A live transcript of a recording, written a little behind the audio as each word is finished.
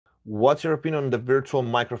What's your opinion on the virtual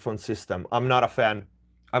microphone system? I'm not a fan.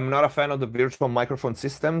 I'm not a fan of the virtual microphone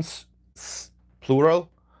systems,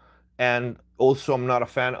 plural, and also I'm not a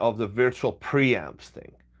fan of the virtual preamps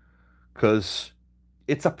thing because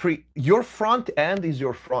it's a your front end is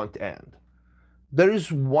your front end. There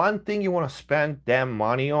is one thing you want to spend damn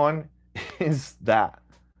money on is that.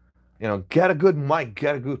 Get a good mic,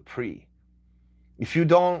 get a good pre. If you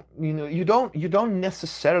don't, you don't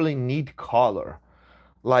necessarily need color.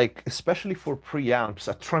 Like, especially for preamps,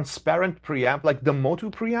 a transparent preamp, like the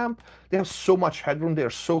Motu preamp, they have so much headroom,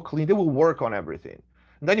 they're so clean, they will work on everything.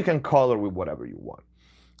 And then you can color with whatever you want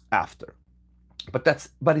after. But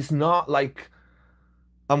it's not like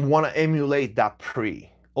I want to emulate that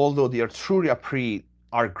pre. Although the Arturia pre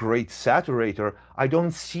are great saturator, I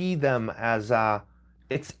don't see them as a.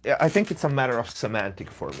 I think it's a matter of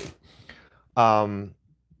semantic for me. Um,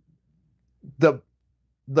 the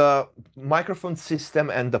the microphone system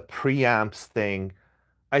and the preamps thing,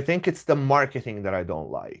 I think it's the marketing that I don't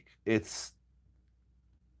like.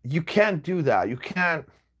 You can't do that. You can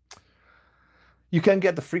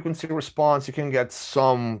get the frequency response, you can get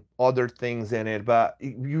some other things in it, but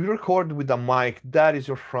you record with the mic, that is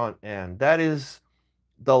your front end. That is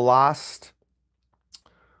the last,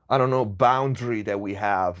 I don't know, boundary that we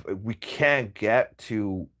have. We can't get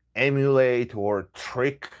to emulate or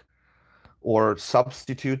trick or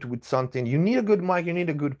substitute with something. You need a good mic, you need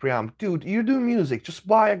a good preamp. Dude, you do music, just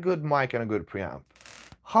buy a good mic and a good preamp.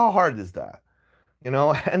 How hard is that?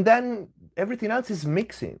 And then everything else is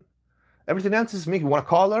mixing. Everything else is mix. You want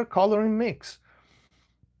a color and mix.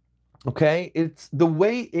 Okay? It's the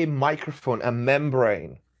way a microphone, a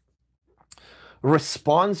membrane,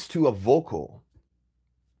 responds to a vocal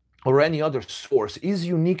or any other source is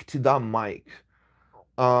unique to that mic.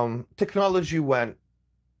 Technology went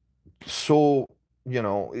so,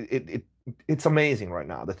 it's amazing right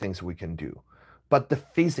now, the things we can do. But the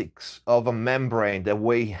physics of a membrane, the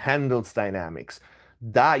way it handles dynamics,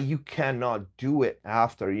 that you cannot do it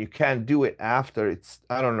after. You can't do it after.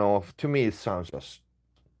 I don't know, to me it sounds just,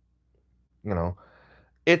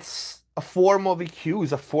 it's a form of EQ,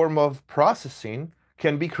 it's a form of processing.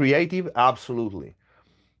 Can be creative, absolutely.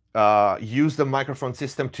 Use the microphone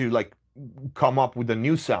system to like come up with a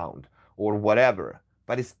new sound or whatever.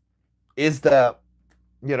 But is the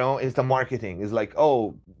is the marketing. Is like,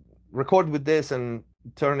 oh, record with this and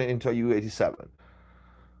turn it into a U87.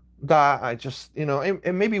 That I just,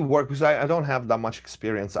 it maybe work because I don't have that much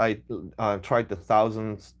experience. I tried the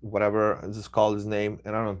thousands, whatever this is called, his name,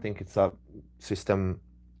 and I don't think it's a system,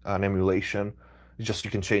 an emulation. It's just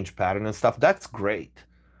you can change pattern and stuff. That's great,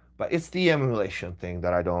 but it's the emulation thing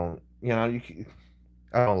that I don't, I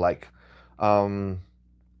don't like.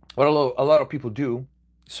 What a lot of people do.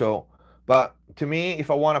 So, but to me,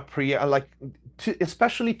 if I want to I like,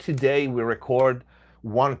 especially today, we record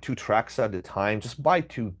 1 or 2 tracks at a time. Just buy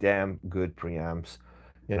 2 damn good preamps.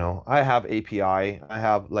 I have API, I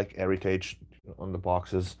have like Heritage on the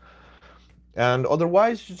boxes. And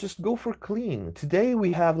otherwise, you just go for clean. Today,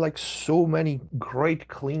 we have like so many great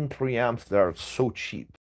clean preamps that are so cheap.